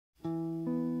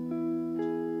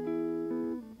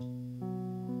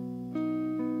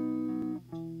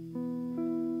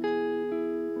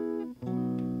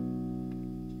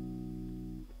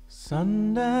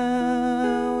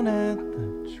Sundown at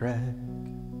the track,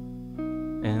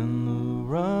 and the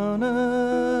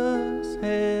runners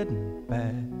heading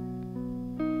back.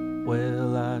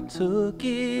 Well, I took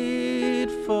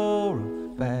it for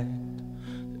a fact that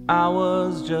I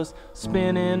was just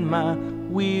spinning my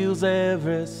wheels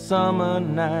every summer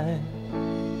night.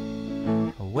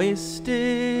 I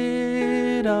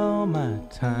wasted all my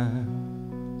time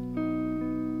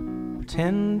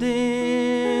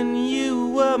pretending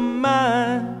you were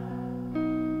mine,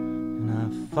 and I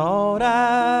thought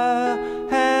I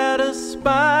had a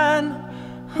spine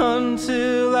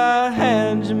until I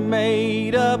had you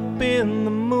made up in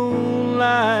the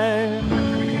moonlight.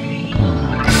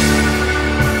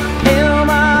 Am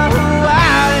I who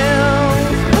I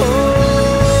am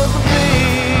supposed to be?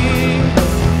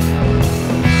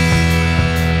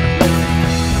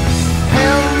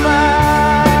 Am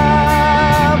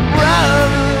my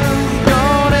brothers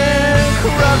gone and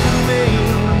corrupted me?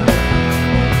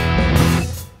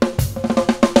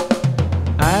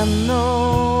 I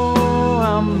know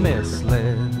I'm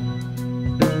misled,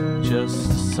 just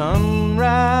a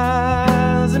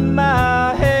sunrise in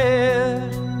my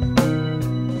head,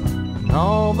 and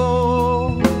all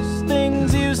those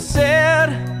things you said,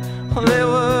 well, they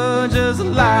were just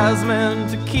lies meant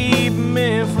to keep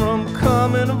me from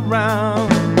coming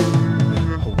around.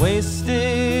 I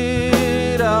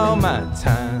wasted all my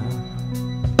time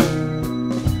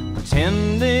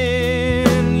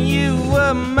pretending you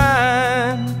were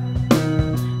mine.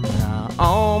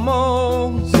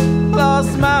 Almost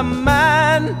lost my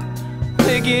mind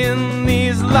picking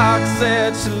these locks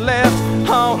that you left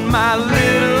on my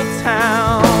little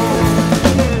town.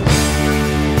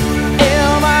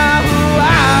 Am I who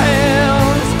I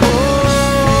am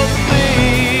supposed to be?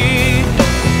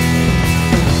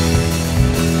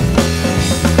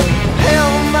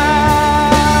 Am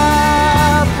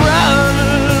my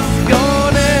brothers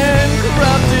gone and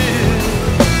corrupted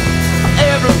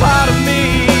every part of me?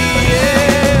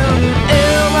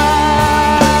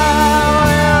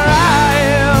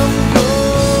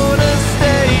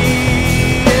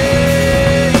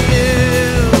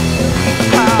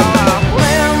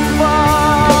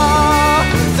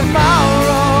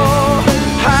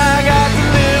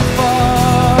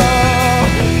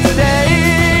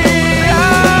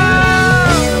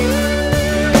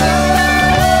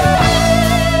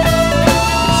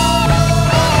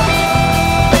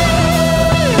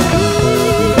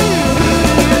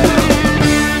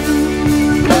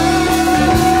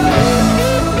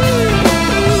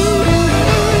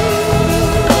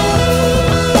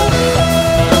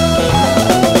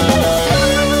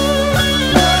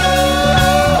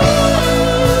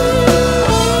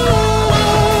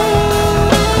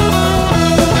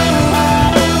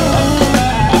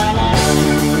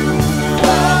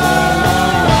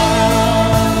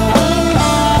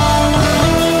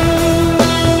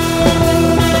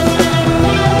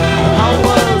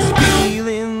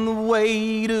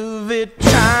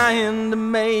 Trying to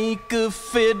make a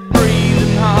fit,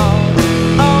 breathing hard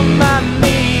on my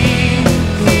knees.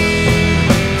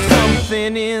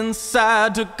 Something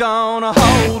inside took on a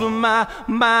hold of my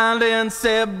mind and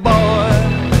said, boy,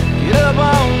 get up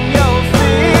on